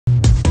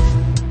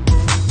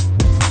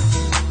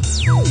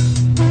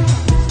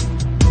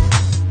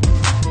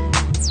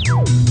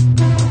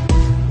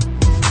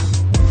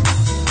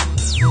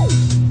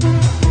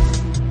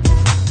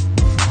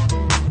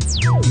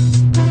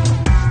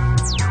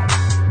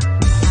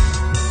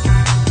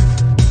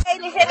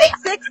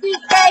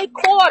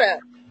quarter.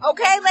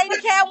 Okay,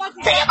 LadyK, I want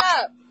you to get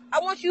up. I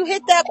want you to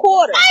hit that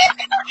quarter.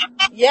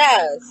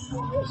 Yes.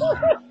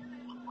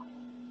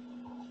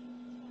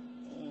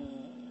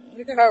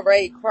 Look at her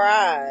ready to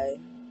cry.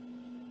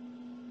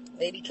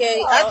 LadyK,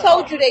 I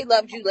told you they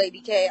loved you,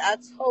 LadyK. I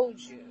told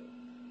you.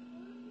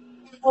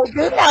 Oh,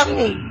 you love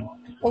me.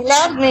 They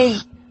love me.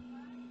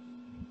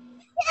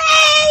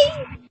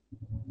 Yay!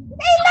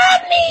 They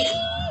love me.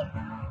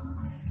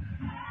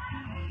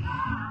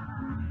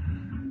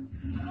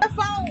 Your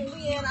phone,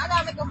 Leanne. I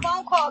gotta make a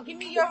phone call. Give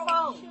me your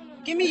phone.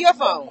 Give me your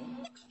phone.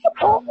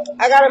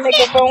 I gotta make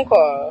a phone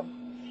call.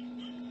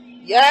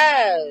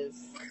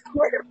 Yes.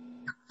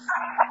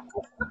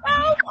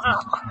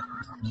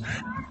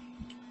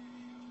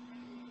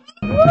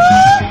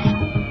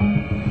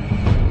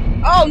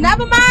 Oh,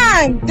 never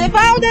mind. The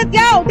phone is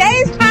yo.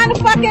 They's trying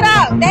to fuck it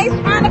up. They's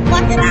trying to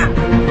fuck it up.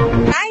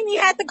 I ain't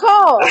even had to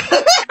call.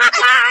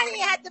 I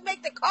didn't have to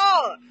make the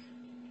call.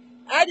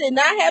 I did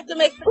not have to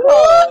make the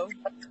call.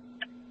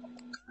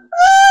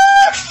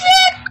 Oh,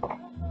 shit.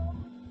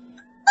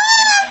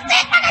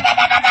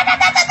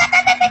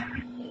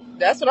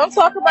 That's what I'm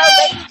talking about,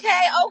 LadyK.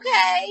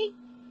 Okay.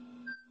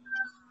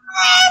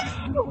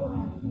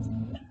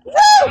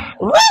 Woo!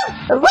 Woo!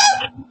 Woo!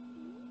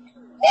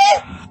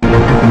 Yes.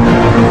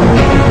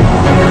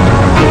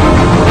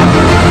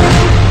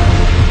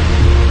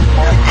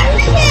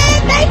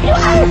 Thank you.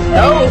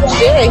 Oh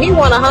shit, he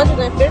won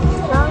 150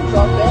 pounds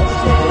off that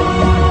shit.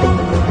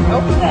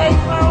 Okay,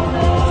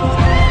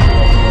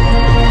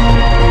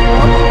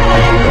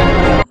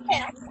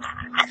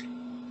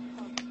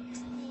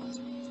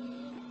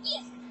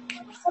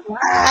 All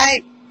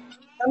right.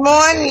 Good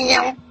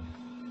morning.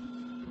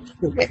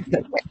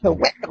 The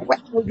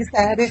wet, will be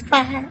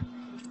satisfied.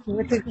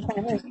 Will be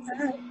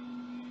satisfied.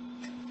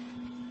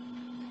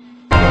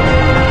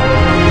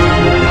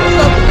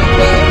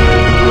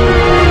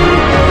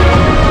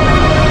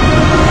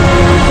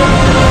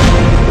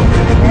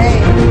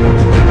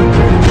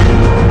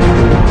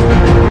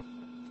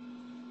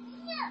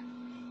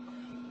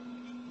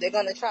 they're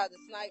gonna try to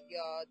snipe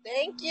y'all.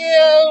 Thank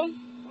you.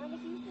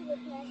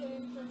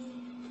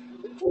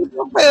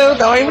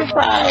 Don't even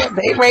try it.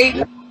 They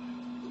waiting.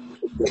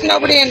 Sitting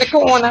over there in the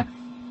corner.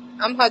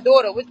 I'm her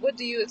daughter. What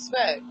do you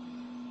expect?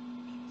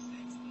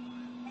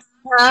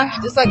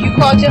 Huh? Just like you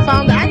called your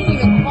founder. I didn't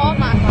even call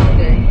my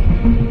founder.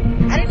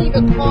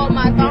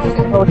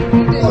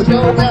 You just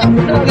showed up.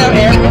 No,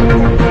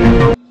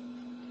 Eric.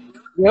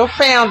 Your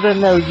founder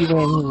knows you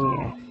in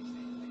here.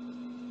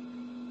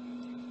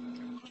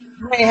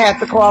 You may have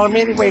to call him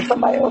anyway.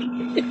 Somebody else.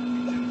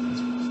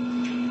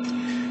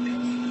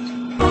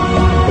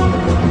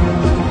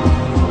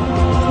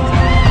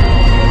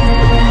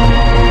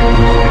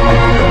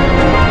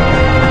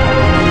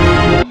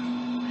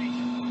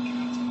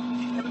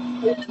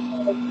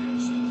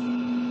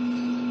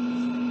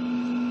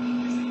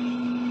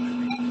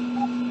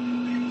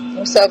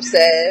 What's up,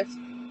 Sav?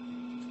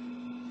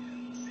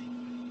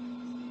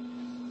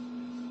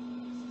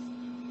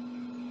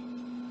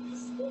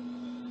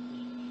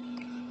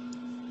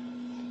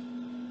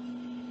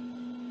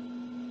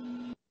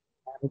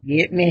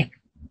 Get me.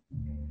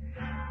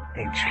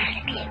 They're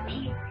trying to get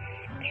me.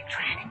 They're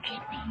trying to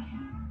get me.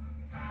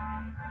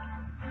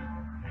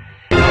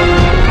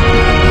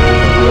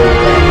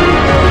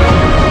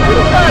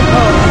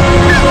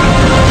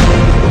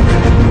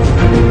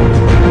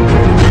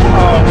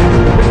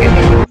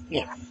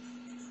 Yeah.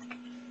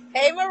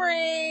 Hey,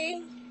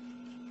 Marie.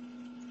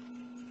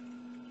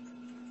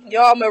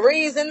 Y'all,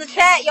 Marie's in the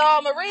chat.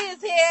 Y'all,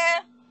 Marie's here.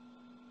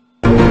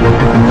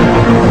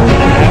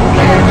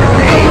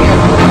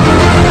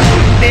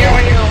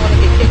 You don't want to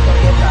get kicked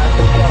on your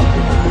side.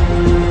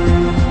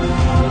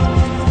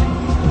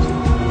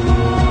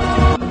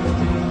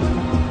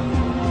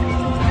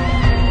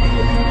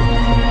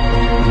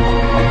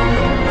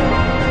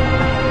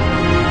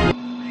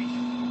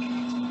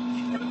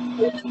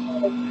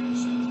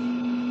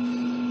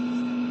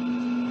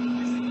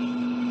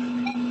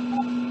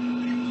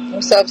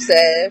 What's up,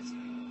 Sav?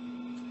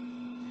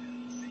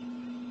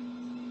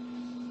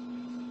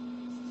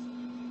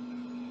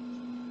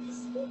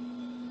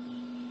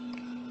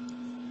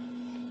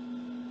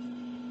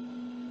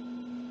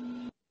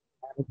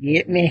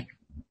 Get me.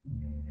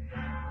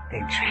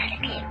 They're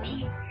trying to get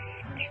me.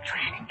 They're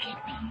trying to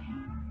get me.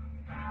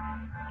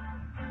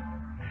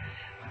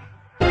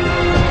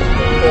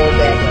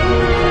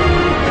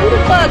 Who the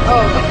fuck?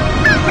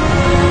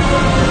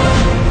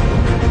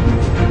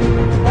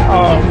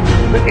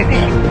 Oh, look at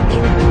him.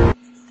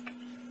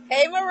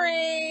 Hey,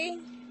 Marie.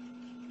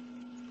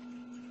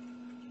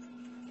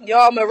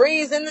 Y'all,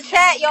 Marie's in the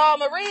chat. Y'all,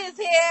 Marie's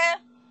here.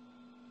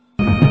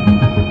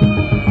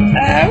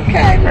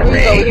 Okay, Marie.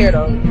 Marie's over here,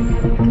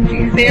 though.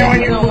 She's there on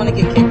You your don't want to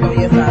get kicked on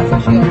your side, so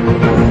she over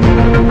here.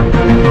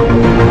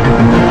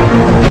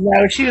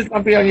 No, she was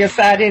going to be on your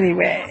side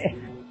anyway.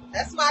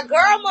 That's my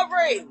girl,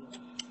 Marie.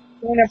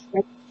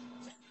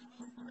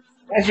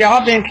 As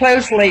y'all been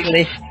close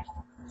lately.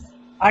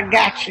 I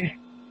got you.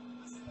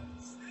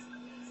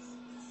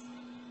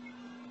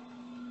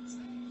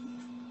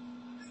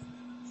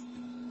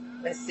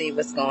 Let's see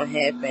what's gonna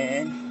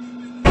happen.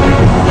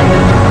 Alright.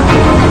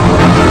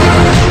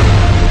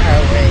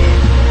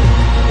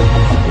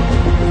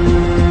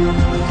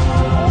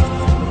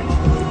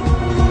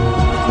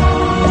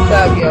 What's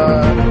up, y'all?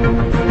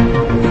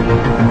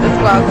 This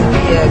about to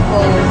be a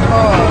close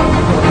call.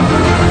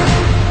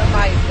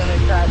 Somebody's gonna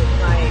try to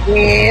snipe.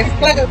 Yes,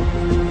 Cliff.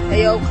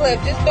 Hey, yo, Cliff,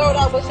 just throw it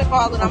out what you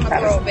call and I'm gonna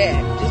throw it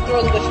back. Just throw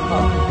it what you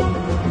call.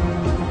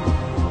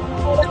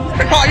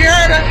 Oh, you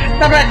heard her?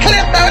 Somebody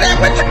Cliff throw that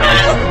what you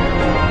call.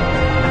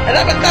 And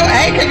I'm gonna throw it.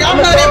 Hey, can y'all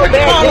throw that what you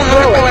call? I'm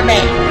gonna throw it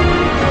back.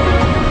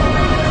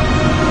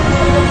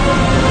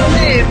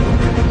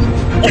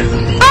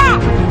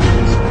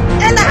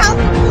 In the house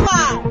of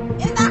Moolah!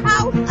 In the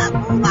house of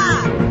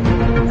Moolah!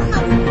 The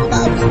house of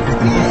Moolah with the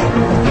kid.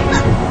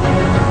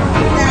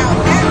 Now,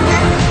 that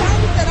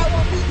said I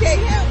won't PK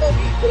him, but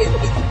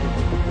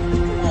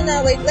come on now,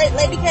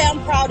 LadyK, I'm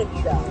proud of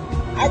you though.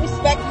 I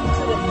respect you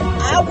to the.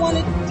 I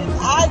wanted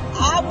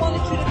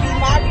you to be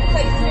my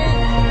replacement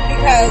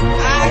because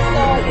I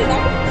saw your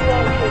numbers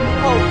before you were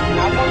post, and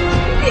I wanted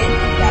you to hit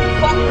that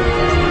fucking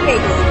 60K.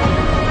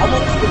 I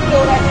wanted you to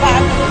fill that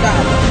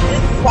 $500.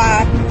 This is why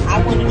I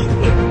wanted you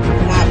here,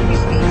 and I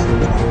appreciate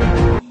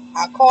you. I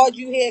called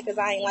you here because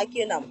I ain't like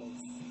your numbers.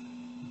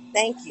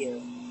 Thank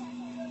you.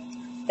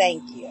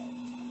 Thank you.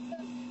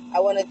 I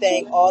want to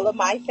thank all of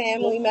my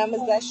family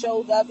members that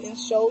showed up and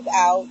showed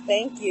out.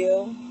 Thank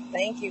you.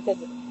 Thank you,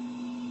 because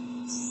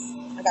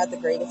I got the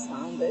greatest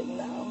founder, you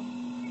know.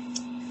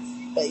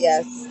 But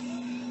yes,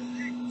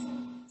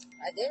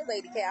 I did,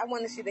 LadyK. I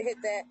wanted you to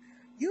hit that.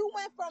 You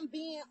went from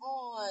being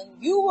on,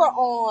 you were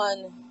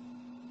on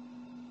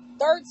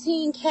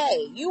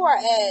 13K. You are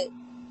at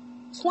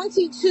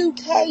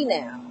 22K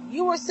now.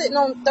 You were sitting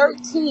on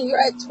 13. You're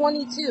at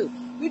 22.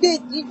 You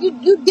did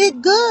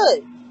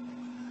good.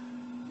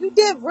 You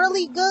did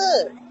really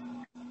good.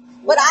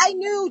 But I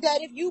knew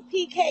that if you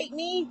PK'd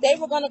me, they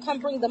were going to come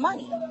bring the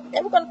money.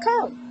 They were going to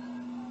come.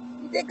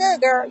 You did good,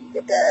 girl. You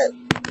did good.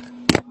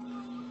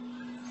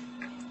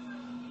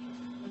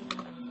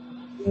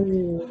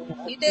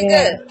 You did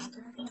good.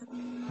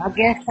 I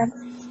guess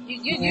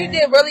You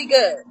did really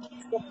good.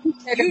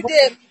 You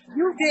did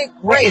great.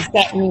 What does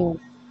that mean?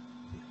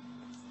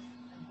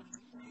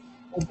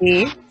 I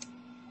did.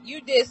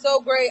 You did so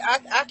great.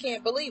 I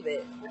can't believe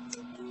it.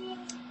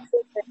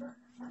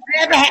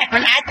 Whatever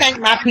happened, I thank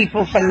my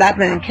people for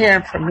loving and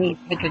caring for me,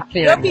 taking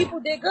care Your of me. people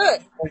did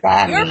good.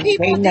 Your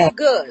people did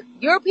good.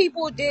 Your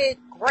people did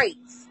great.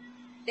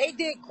 They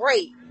did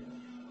great.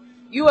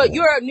 You're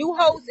a new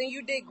host and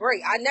you did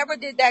great. I never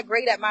did that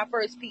great at my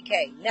first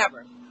PK.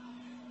 Never.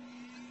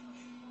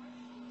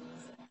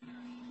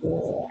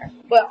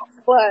 But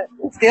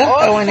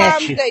all the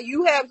times that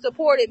you have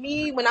supported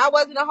me when I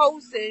wasn't a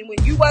host and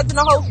when you wasn't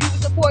a host, you were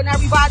supporting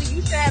everybody,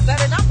 you should have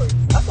better numbers.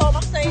 That's all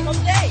I'm saying. No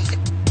shade.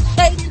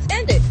 Shade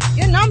intended.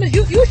 Your numbers,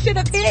 you should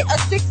have hit a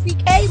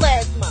 60K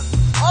last month.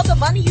 All the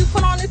money you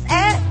put on this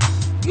ad,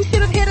 you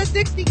should have hit a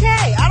 60K.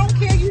 I don't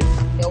care.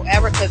 Yo,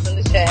 Erica's in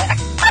the chat.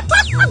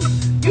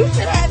 You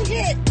should have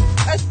hit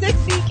a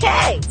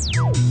 60K.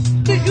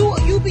 Cause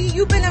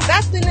you've been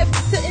investing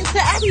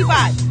into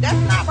everybody.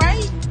 That's not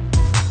right.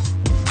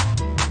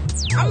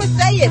 I'm gonna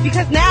say it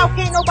because now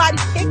can't nobody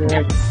pick me.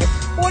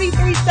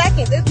 43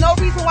 seconds. There's no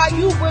reason why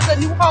you was a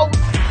new host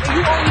and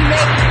you only made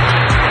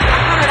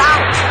 $100.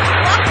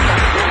 Fuck you.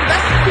 You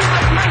invested too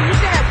much money. You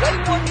should have way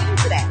more means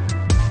to that.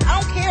 I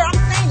don't care. I'm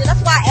saying it.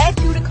 That's why I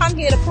asked you to come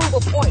here to prove a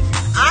point.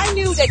 I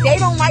knew that they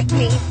don't like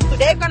me, so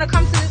they're gonna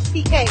come to this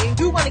PK and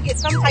you're gonna get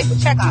some type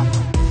of check out of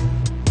it.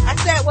 I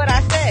said what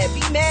I said. Be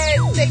mad,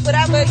 say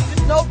whatever.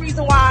 There's no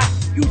reason why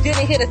you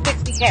didn't hit a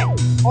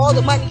 60K. All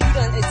the money you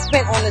done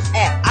spent on this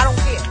app. I don't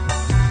care.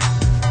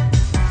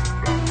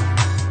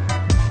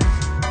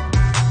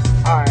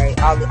 Alright,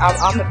 I'm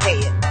gonna pay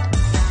it.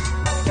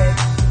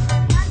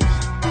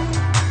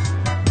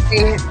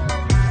 Okay?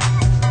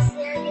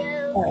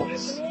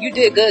 You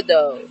did good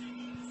though.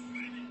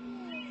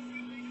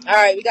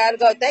 Alright, we gotta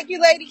go. Thank you,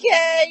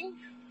 LadyK.